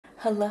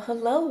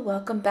Hello,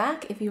 welcome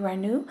back. If you are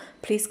new,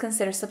 please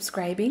consider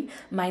subscribing.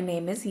 My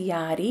name is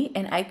Yadi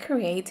and I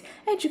create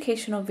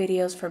educational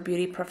videos for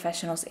beauty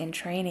professionals in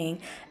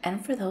training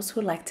and for those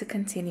who like to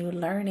continue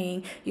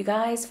learning. You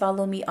guys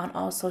follow me on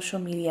all social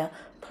media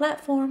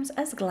platforms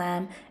as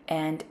Glam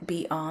and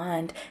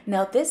beyond.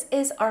 Now this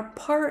is our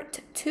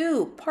part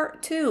two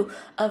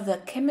of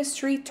the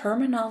chemistry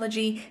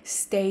terminology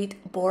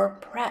state board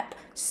prep.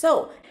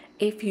 So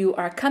if you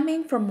are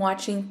coming from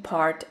watching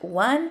part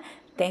one,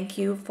 thank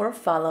you for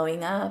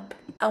following up.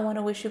 I want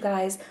to wish you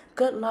guys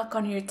good luck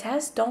on your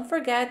test. Don't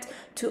forget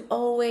to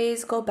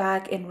always go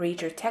back and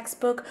read your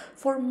textbook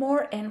for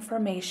more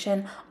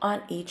information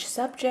on each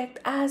subject,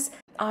 as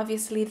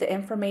obviously the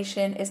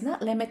information is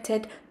not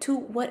limited to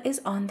what is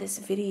on this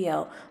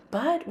video.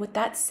 But with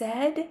that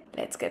said,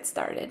 let's get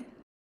started.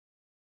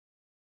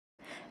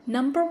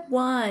 Number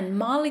one,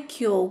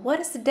 molecule. What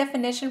is the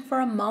definition for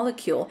a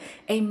molecule?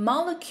 A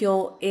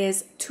molecule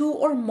is two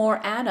or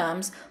more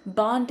atoms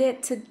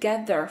bonded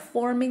together,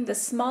 forming the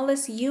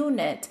smallest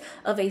unit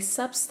of a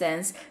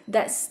substance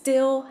that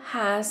still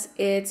has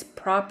its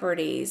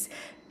properties.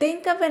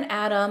 Think of an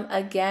atom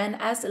again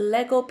as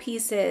Lego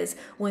pieces.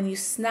 When you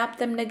snap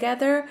them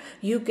together,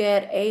 you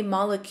get a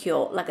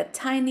molecule, like a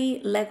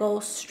tiny Lego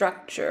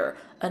structure.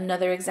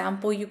 Another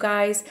example, you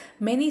guys,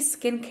 many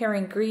skincare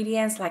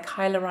ingredients like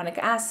hyaluronic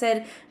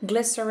acid,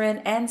 glycerin,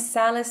 and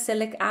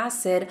salicylic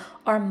acid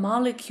are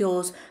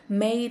molecules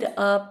made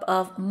up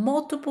of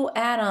multiple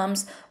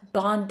atoms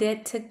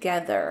bonded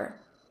together.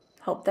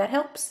 Hope that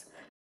helps.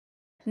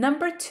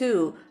 Number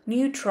two,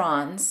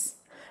 neutrons.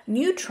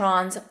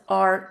 Neutrons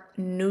are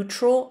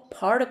neutral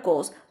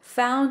particles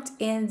found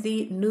in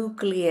the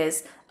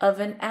nucleus of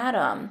an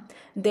atom.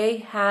 They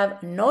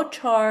have no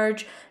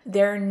charge.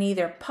 They're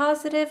neither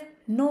positive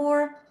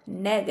nor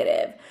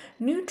negative.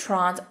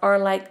 Neutrons are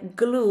like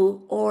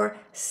glue or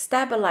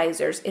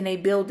stabilizers in a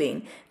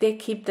building. They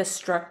keep the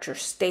structure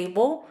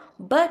stable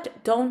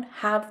but don't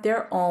have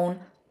their own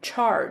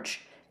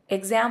charge.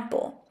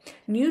 Example,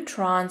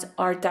 neutrons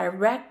are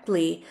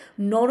directly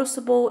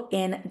noticeable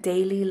in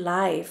daily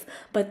life,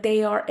 but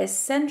they are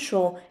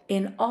essential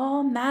in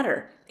all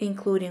matter,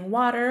 including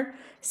water,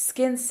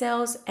 skin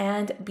cells,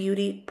 and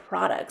beauty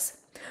products.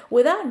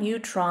 Without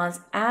neutrons,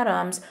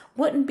 atoms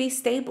wouldn't be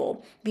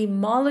stable. The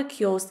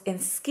molecules in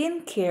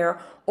skincare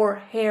or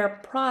hair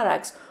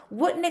products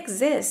wouldn't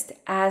exist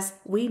as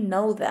we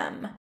know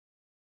them.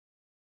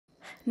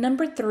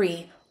 Number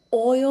three,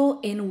 oil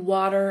in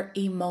water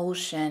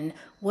emulsion.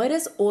 What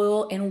does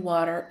oil in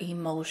water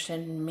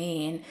emulsion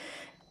mean?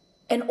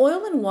 An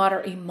oil in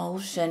water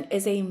emulsion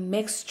is a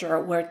mixture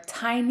where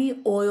tiny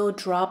oil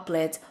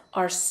droplets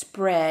are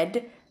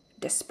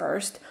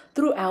dispersed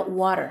throughout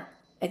water.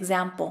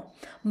 Example,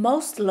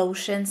 most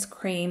lotions,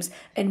 creams,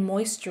 and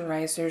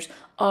moisturizers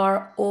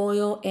are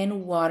oil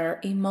in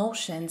water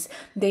emulsions.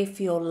 They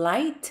feel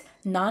light,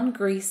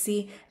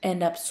 non-greasy,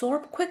 and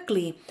absorb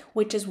quickly,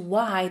 which is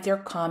why they're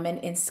common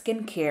in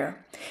skincare.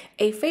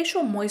 A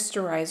facial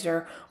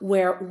moisturizer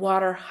where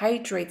water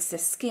hydrates the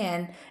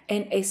skin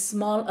and a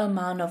small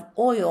amount of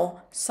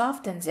oil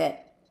softens it.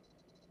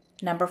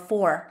 Number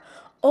four,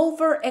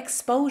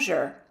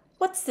 overexposure.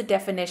 What's the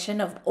definition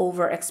of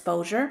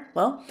overexposure?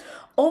 Well,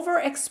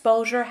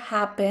 overexposure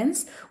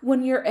happens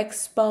when you're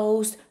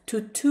exposed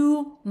to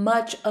too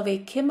much of a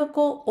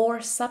chemical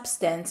or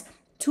substance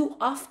too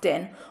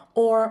often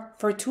or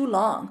for too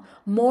long,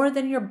 more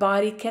than your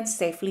body can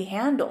safely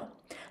handle.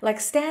 Like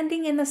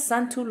standing in the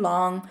sun too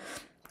long.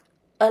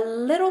 A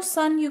little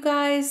sun, you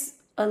guys,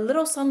 a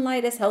little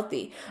sunlight is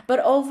healthy,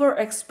 but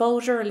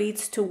overexposure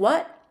leads to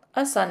what?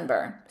 A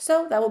sunburn.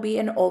 So that will be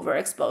an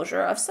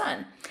overexposure of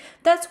sun.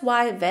 That's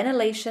why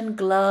ventilation,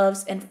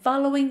 gloves, and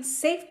following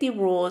safety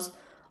rules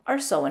are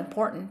so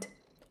important.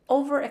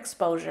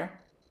 Overexposure.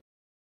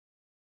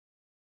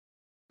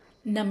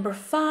 Number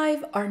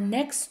five, our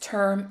next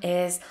term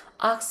is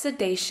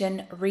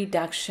oxidation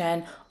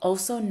reduction,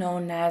 also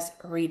known as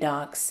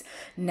redox.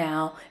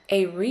 Now,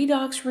 a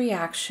redox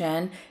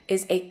reaction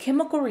is a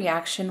chemical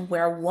reaction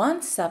where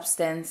one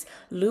substance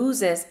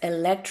loses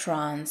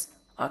electrons,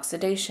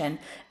 oxidation,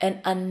 and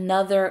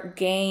another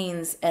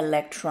gains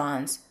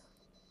electrons,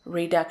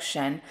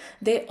 reduction.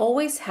 They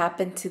always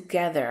happen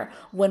together.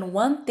 When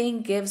one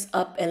thing gives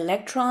up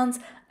electrons,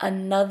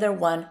 another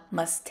one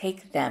must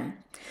take them.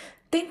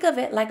 Think of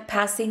it like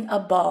passing a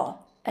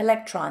ball,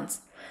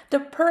 electrons. The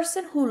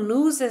person who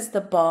loses the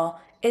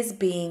ball is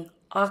being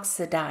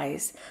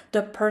oxidized.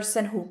 The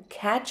person who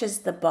catches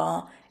the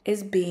ball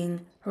is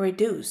being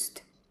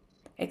reduced.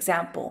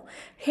 Example,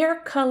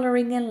 hair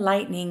coloring and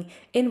lightening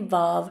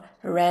involve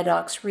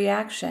redox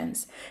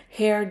reactions.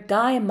 Hair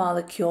dye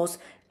molecules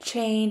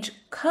change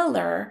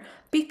color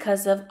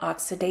because of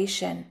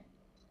oxidation.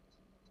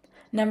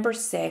 Number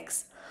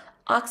six,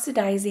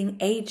 oxidizing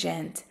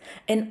agent.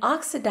 An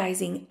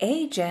oxidizing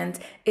agent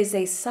is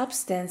a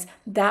substance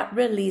that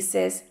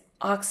releases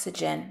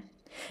oxygen.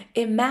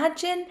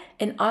 Imagine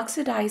an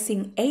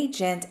oxidizing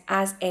agent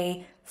as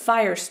a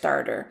fire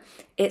starter.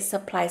 It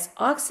supplies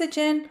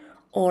oxygen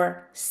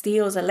or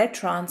steals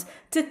electrons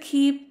to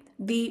keep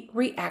the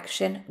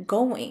reaction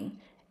going.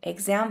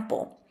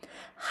 Example,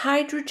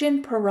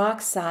 hydrogen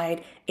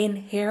peroxide in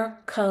hair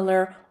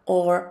color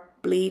or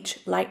bleach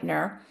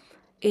lightener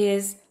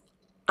is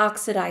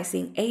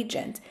oxidizing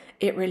agent.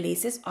 It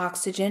releases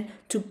oxygen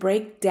to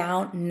break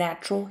down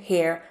natural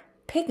hair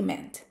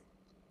pigment.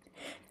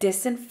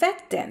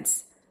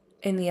 Disinfectants,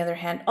 on the other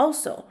hand,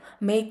 also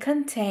may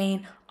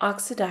contain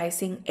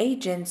oxidizing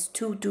agents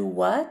to do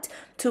what?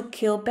 To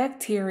kill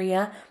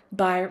bacteria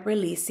by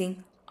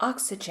releasing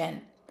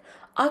oxygen.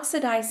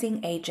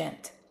 Oxidizing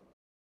agent.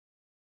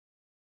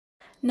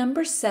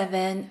 Number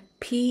 7,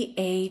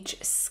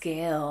 pH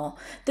scale.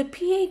 The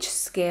pH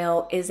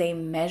scale is a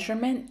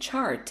measurement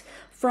chart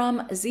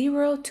from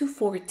 0 to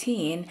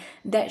 14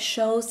 that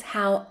shows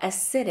how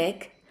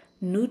acidic,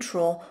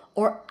 neutral,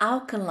 or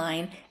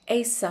alkaline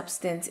a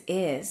substance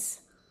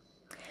is.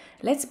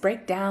 Let's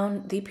break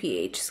down the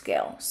pH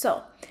scale.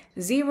 So,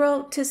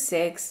 0 to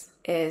 6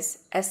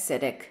 is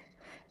acidic.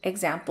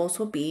 Examples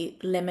will be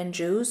lemon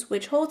juice,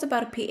 which holds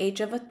about a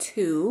pH of a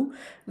 2,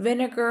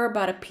 vinegar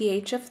about a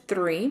pH of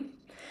 3.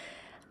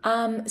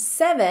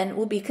 7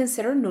 will be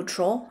considered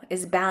neutral,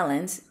 is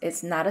balanced,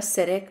 it's not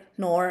acidic,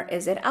 nor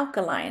is it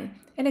alkaline.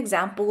 An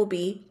example will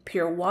be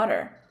pure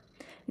water.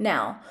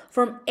 Now,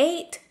 from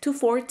 8 to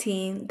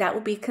 14, that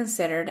will be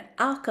considered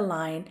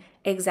alkaline.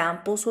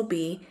 Examples will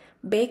be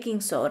baking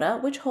soda,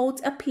 which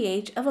holds a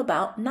pH of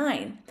about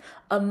 9.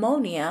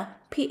 Ammonia,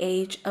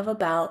 pH of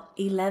about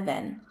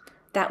 11.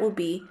 That will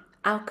be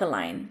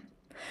alkaline.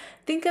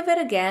 Think of it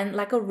again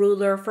like a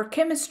ruler for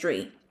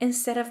chemistry.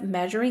 Instead of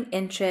measuring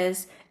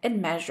inches, it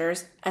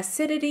measures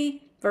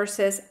acidity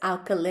versus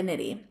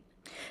alkalinity.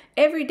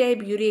 Everyday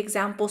beauty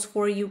examples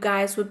for you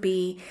guys would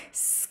be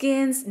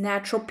skin's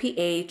natural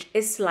pH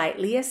is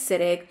slightly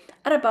acidic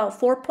at about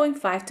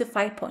 4.5 to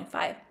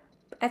 5.5.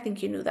 I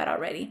think you knew that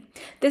already.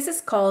 This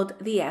is called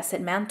the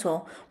acid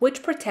mantle,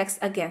 which protects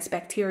against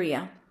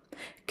bacteria.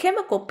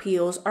 Chemical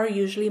peels are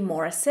usually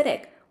more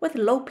acidic, with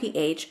low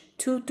pH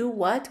to do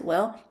what?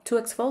 Well, to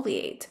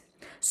exfoliate.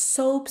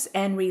 Soaps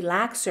and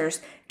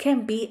relaxers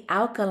can be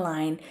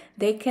alkaline.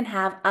 They can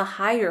have a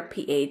higher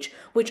pH,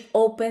 which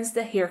opens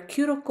the hair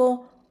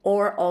cuticle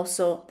or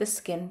also the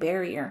skin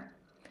barrier.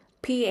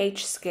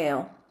 pH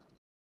scale.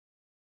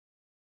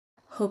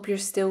 Hope you're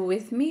still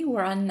with me.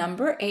 We're on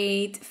number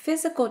 8,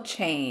 physical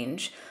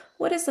change.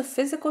 What is a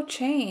physical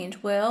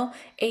change? Well,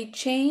 a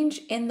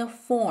change in the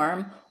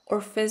form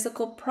or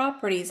physical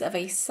properties of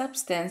a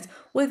substance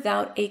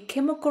without a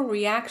chemical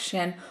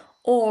reaction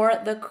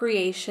or the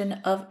creation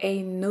of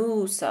a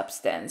new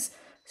substance.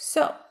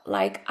 So,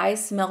 like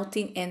ice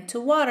melting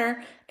into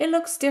water, it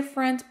looks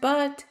different,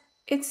 but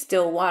it's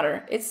still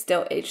water. It's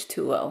still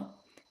H2O.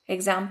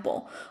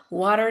 Example,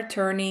 water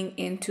turning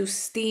into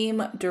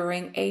steam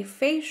during a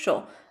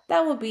facial.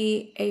 That will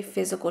be a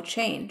physical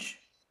change.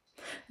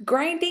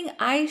 Grinding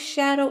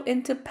eyeshadow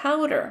into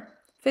powder.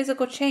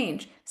 Physical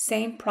change.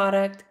 Same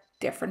product,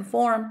 different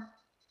form.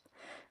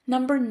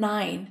 Number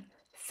 9,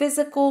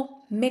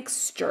 physical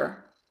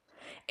mixture.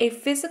 A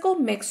physical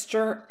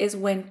mixture is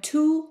when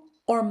two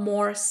or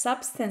more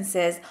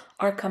substances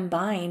are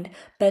combined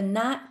but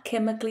not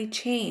chemically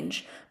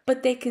changed,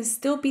 but they can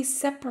still be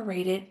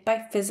separated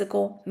by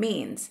physical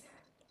means,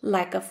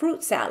 like a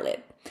fruit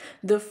salad.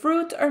 The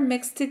fruits are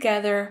mixed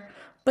together,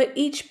 but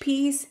each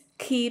piece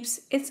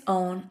keeps its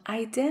own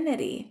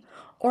identity.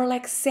 Or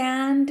like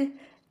sand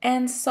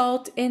and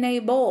salt in a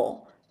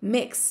bowl,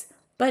 mixed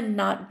but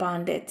not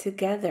bonded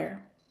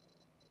together.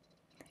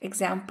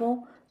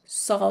 Example,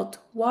 salt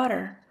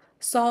water.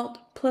 Salt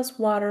plus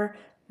water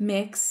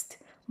mixed,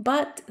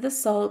 but the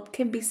salt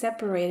can be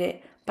separated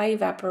by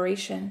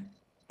evaporation.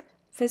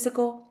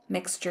 Physical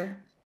mixture.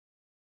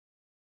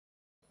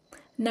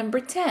 Number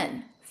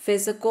 10,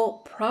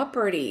 physical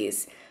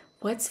properties.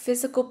 What's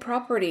physical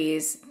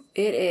properties?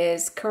 It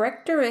is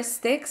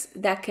characteristics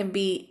that can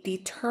be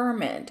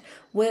determined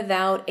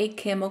without a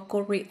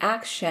chemical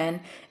reaction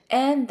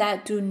and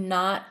that do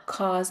not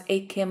cause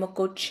a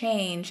chemical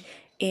change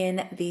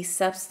in the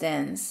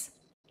substance.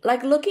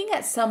 Like looking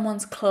at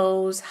someone's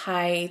clothes,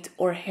 height,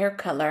 or hair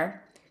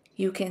color,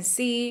 you can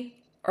see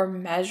or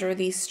measure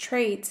these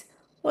traits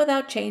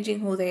without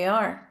changing who they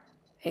are.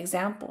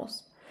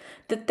 Examples: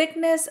 the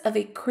thickness of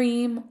a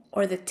cream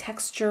or the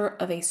texture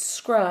of a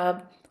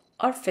scrub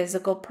are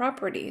physical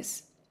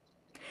properties.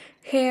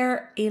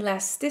 Hair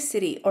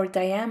elasticity or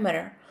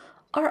diameter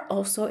are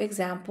also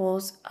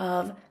examples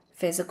of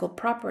physical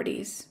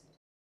properties.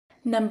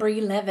 Number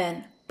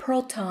 11,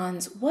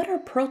 protons. What are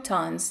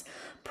protons?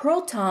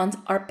 Protons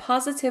are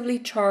positively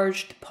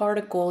charged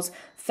particles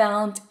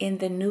found in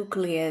the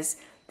nucleus,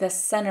 the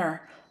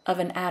center of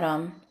an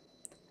atom.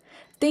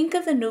 Think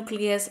of the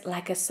nucleus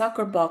like a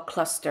soccer ball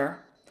cluster.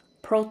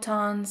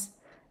 Protons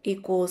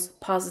equals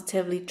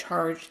positively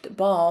charged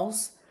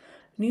balls.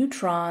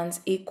 Neutrons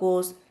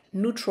equals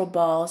neutral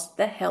balls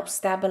that help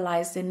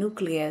stabilize the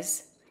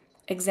nucleus.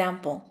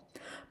 Example: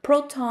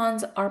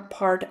 protons are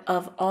part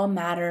of all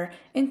matter,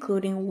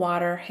 including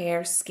water,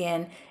 hair,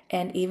 skin,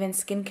 and even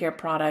skincare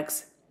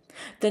products.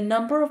 The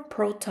number of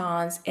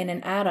protons in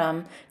an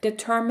atom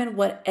determine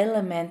what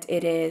element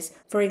it is.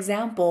 For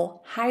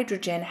example,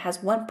 hydrogen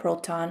has 1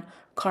 proton,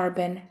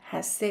 carbon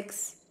has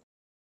 6.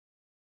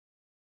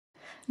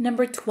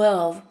 Number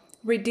 12,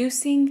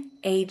 reducing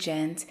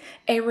agent.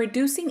 A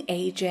reducing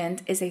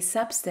agent is a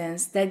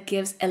substance that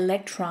gives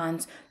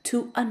electrons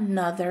to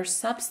another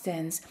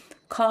substance,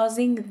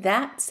 causing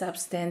that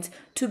substance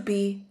to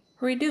be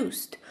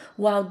reduced.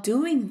 While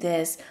doing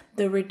this,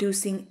 the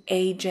reducing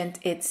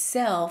agent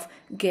itself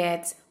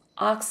gets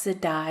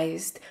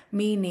oxidized,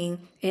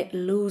 meaning it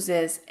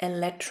loses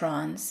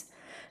electrons.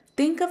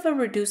 Think of a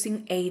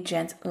reducing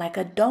agent like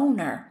a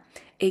donor.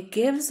 It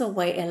gives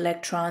away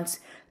electrons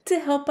to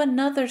help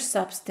another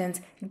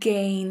substance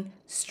gain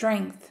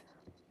strength,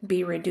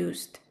 be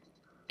reduced.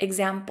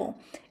 Example,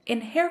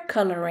 in hair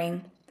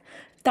coloring,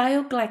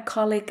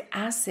 thioglycolic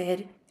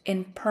acid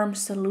in perm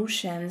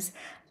solutions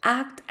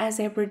act as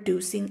a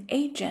reducing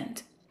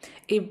agent.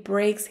 It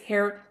breaks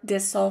hair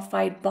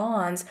disulfide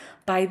bonds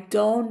by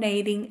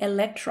donating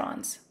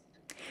electrons.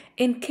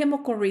 In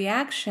chemical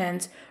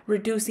reactions,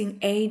 reducing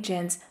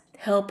agents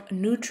help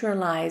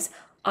neutralize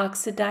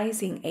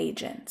oxidizing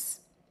agents.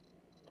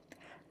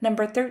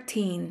 Number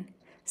 13,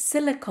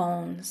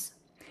 silicones.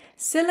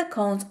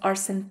 Silicones are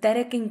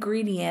synthetic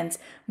ingredients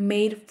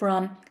made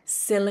from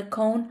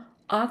silicone,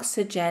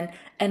 oxygen,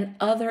 and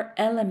other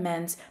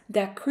elements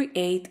that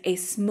create a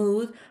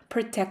smooth,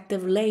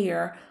 protective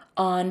layer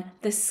on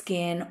the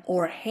skin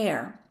or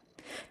hair.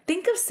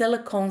 Think of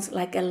silicones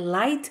like a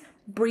light,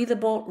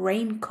 breathable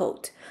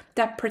raincoat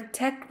that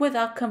protect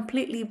without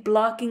completely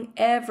blocking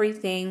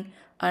everything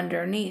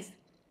underneath.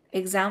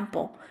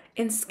 Example,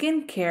 in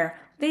skincare,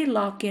 they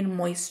lock in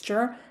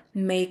moisture,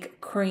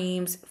 make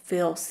creams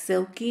feel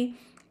silky,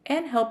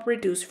 and help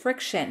reduce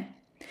friction.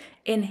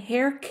 In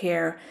hair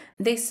care,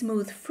 they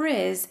smooth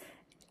frizz,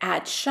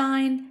 add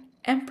shine,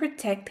 and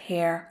protect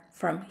hair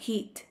from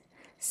heat.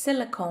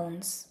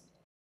 Silicones.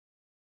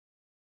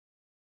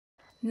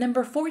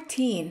 Number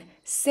 14,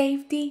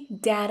 Safety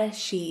Data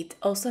Sheet,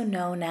 also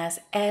known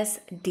as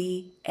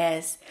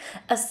SDS.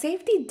 A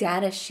safety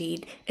data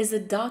sheet is a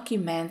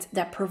document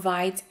that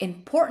provides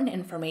important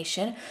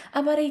information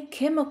about a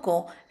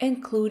chemical,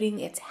 including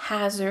its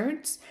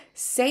hazards,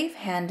 safe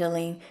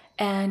handling,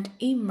 and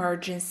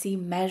emergency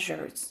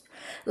measures.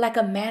 Like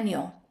a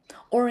manual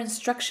or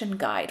instruction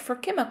guide for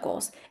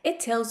chemicals, it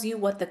tells you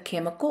what the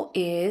chemical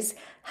is,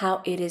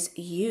 how it is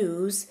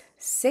used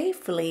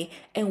safely,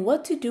 and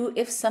what to do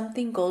if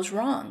something goes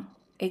wrong.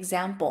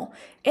 Example,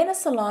 in a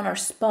salon or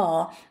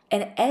spa,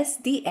 an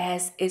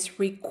SDS is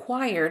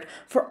required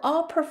for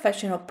all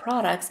professional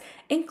products,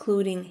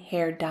 including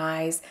hair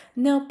dyes,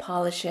 nail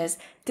polishes,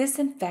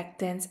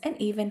 disinfectants, and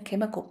even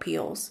chemical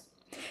peels.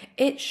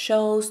 It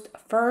shows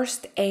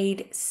first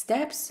aid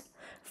steps,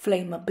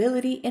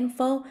 flammability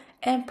info,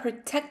 and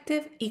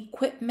protective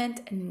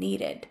equipment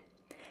needed.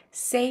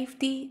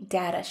 Safety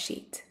data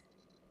sheet.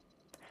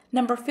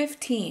 Number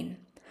 15,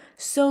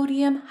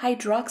 sodium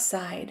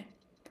hydroxide.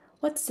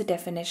 What's the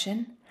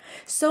definition?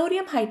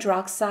 Sodium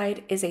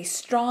hydroxide is a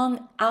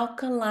strong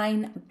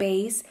alkaline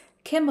base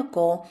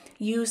chemical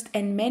used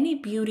in many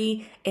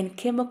beauty and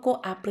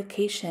chemical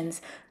applications,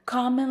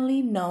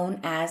 commonly known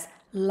as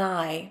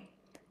lye.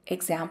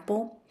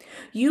 Example,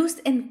 used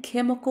in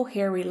chemical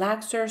hair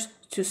relaxers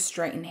to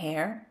straighten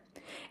hair.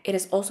 It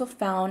is also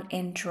found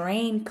in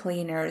drain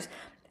cleaners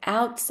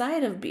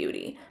outside of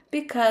beauty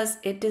because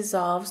it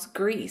dissolves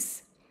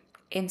grease.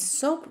 In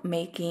soap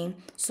making,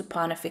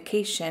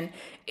 saponification,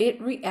 it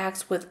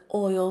reacts with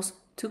oils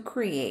to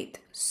create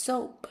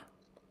soap.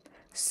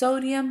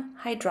 Sodium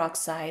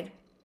hydroxide.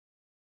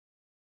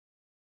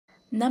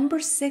 Number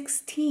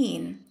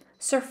 16,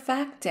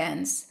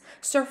 surfactants.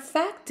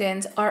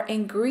 Surfactants are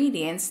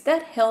ingredients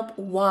that help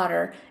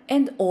water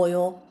and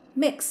oil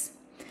mix.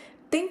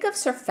 Think of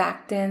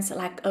surfactants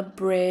like a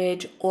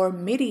bridge or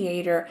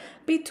mediator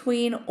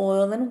between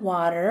oil and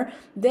water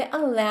that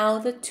allow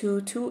the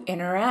two to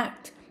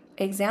interact.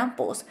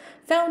 Examples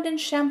found in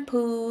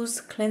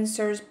shampoos,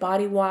 cleansers,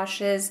 body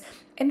washes,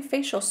 and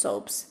facial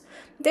soaps.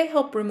 They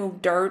help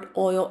remove dirt,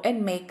 oil,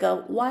 and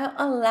makeup while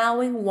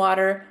allowing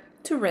water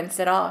to rinse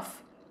it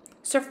off.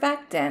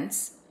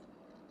 Surfactants.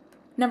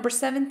 Number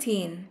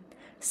 17,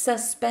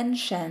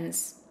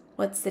 suspensions.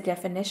 What's the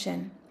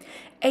definition?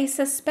 A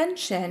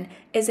suspension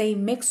is a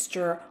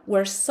mixture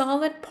where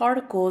solid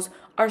particles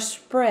are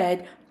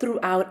spread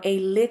throughout a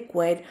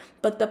liquid,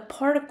 but the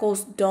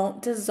particles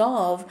don't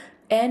dissolve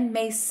and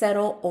may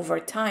settle over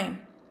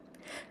time.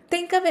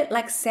 Think of it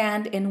like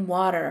sand in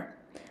water.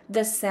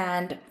 The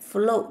sand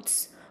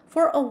floats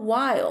for a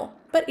while,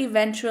 but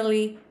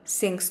eventually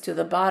sinks to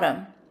the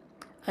bottom.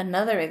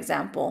 Another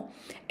example,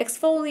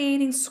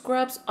 exfoliating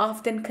scrubs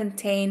often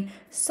contain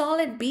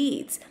solid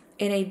beads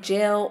in a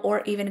gel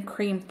or even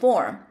cream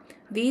form.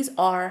 These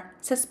are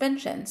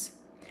suspensions.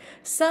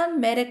 Some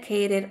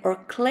medicated or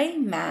clay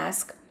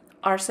masks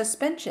are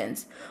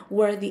suspensions,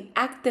 where the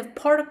active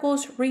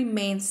particles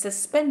remain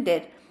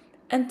suspended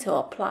until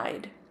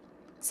applied.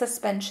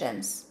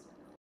 Suspensions.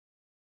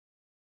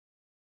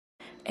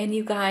 And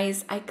you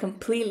guys, I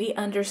completely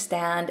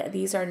understand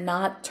these are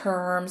not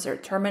terms or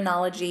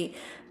terminology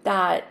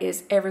that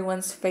is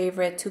everyone's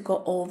favorite to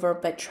go over,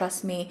 but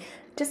trust me,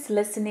 just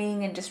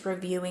listening and just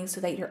reviewing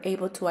so that you're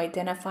able to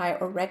identify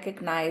or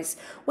recognize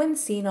when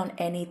seen on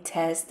any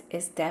test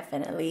is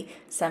definitely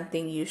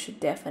something you should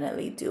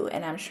definitely do.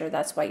 And I'm sure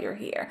that's why you're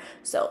here.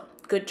 So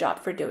good job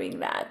for doing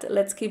that.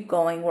 Let's keep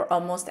going. We're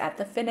almost at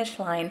the finish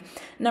line.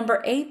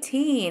 Number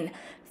 18.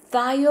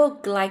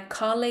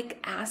 Thioglycolic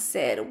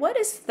acid. What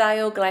is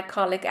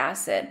thioglycolic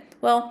acid?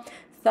 Well,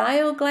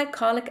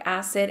 thioglycolic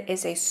acid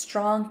is a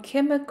strong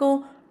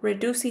chemical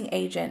reducing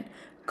agent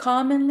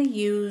commonly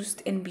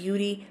used in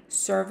beauty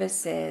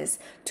services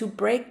to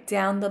break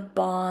down the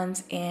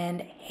bonds in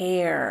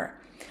hair.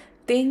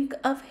 Think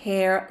of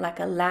hair like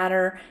a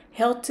ladder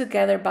held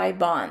together by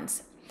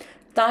bonds.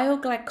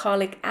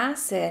 Thioglycolic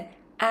acid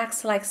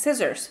acts like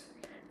scissors,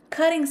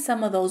 cutting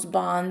some of those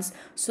bonds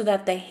so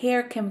that the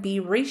hair can be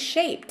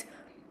reshaped,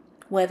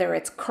 whether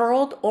it's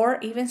curled or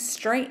even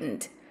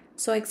straightened.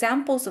 So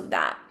examples of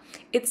that.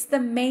 It's the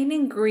main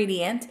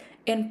ingredient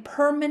in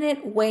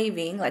permanent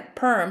waving, like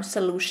perm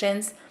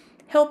solutions,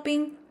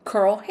 helping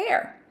curl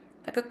hair,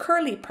 like a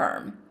curly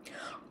perm.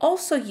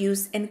 Also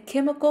used in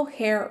chemical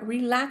hair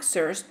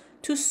relaxers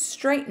to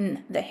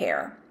straighten the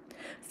hair.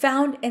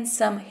 Found in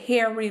some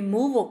hair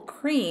removal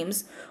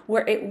creams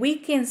where it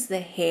weakens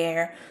the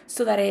hair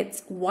so that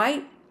it's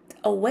wiped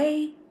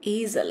away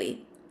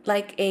easily,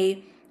 like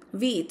a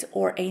Veet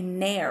or a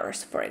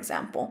Nares, for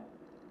example.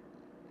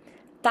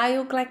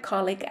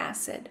 Thioglycolic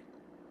acid.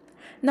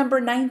 Number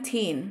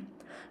 19,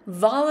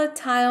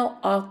 volatile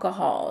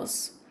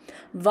alcohols.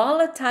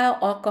 Volatile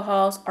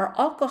alcohols are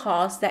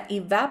alcohols that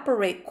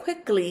evaporate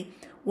quickly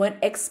when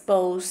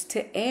exposed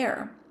to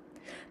air.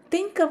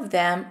 Think of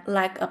them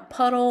like a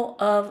puddle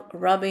of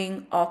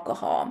rubbing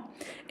alcohol.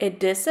 It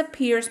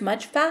disappears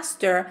much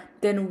faster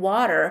than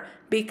water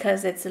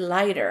because it's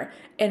lighter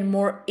and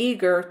more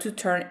eager to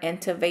turn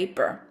into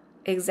vapor.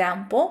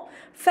 Example,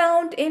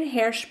 found in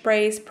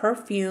hairsprays,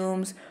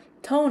 perfumes,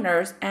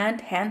 toners,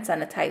 and hand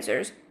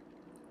sanitizers.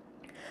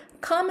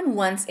 Common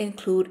ones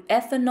include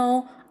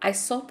ethanol,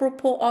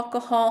 isopropyl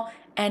alcohol,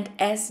 and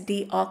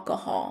SD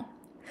alcohol.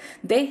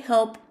 They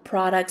help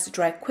products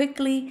dry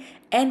quickly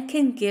and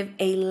can give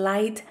a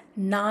light,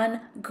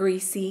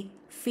 non-greasy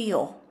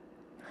feel.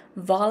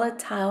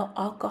 Volatile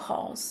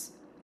alcohols.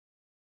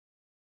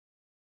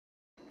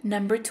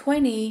 Number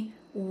 20,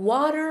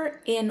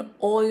 water in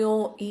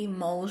oil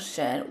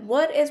emulsion.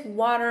 What is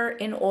water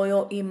in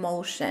oil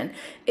emulsion?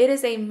 It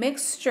is a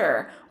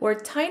mixture where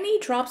tiny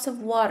drops of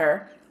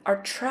water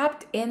are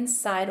trapped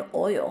inside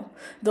oil.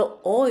 The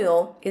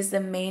oil is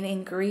the main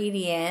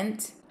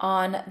ingredient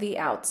on the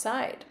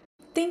outside.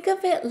 Think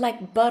of it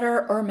like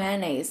butter or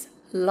mayonnaise.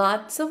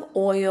 Lots of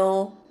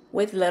oil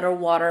with little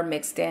water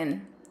mixed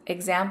in.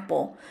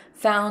 Example,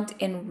 found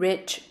in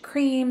rich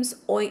creams,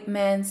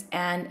 ointments,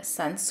 and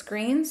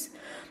sunscreens.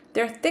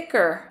 They're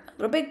thicker, a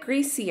little bit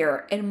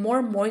greasier, and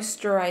more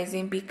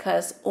moisturizing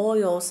because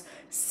oils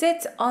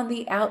sit on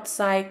the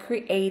outside,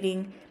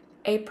 creating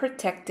a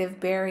protective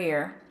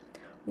barrier.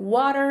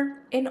 Water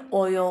in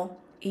oil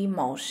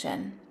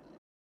emulsion.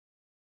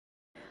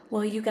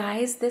 Well, you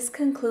guys, this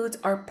concludes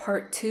our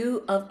part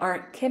 2 of our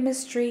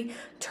chemistry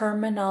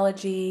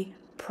terminology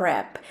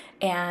prep,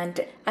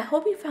 and I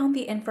hope you found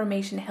the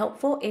information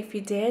helpful. If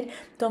you did,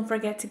 don't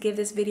forget to give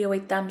this video a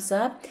thumbs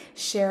up,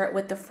 share it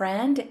with a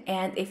friend,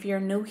 and if you're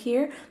new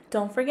here,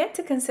 don't forget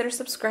to consider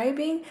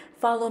subscribing.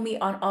 Follow me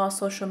on all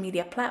social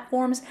media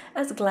platforms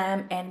as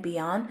Glam and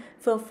Beyond.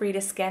 Feel free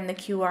to scan the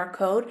QR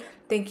code.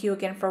 Thank you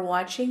again for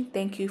watching.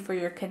 Thank you for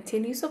your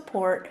continued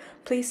support.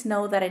 Please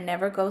know that it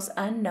never goes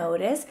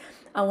unnoticed.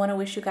 I want to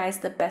wish you guys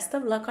the best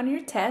of luck on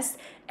your test.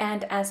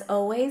 And as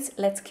always,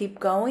 let's keep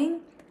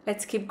going.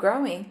 Let's keep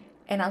growing.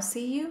 And I'll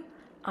see you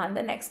on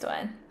the next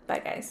one. Bye,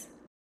 guys.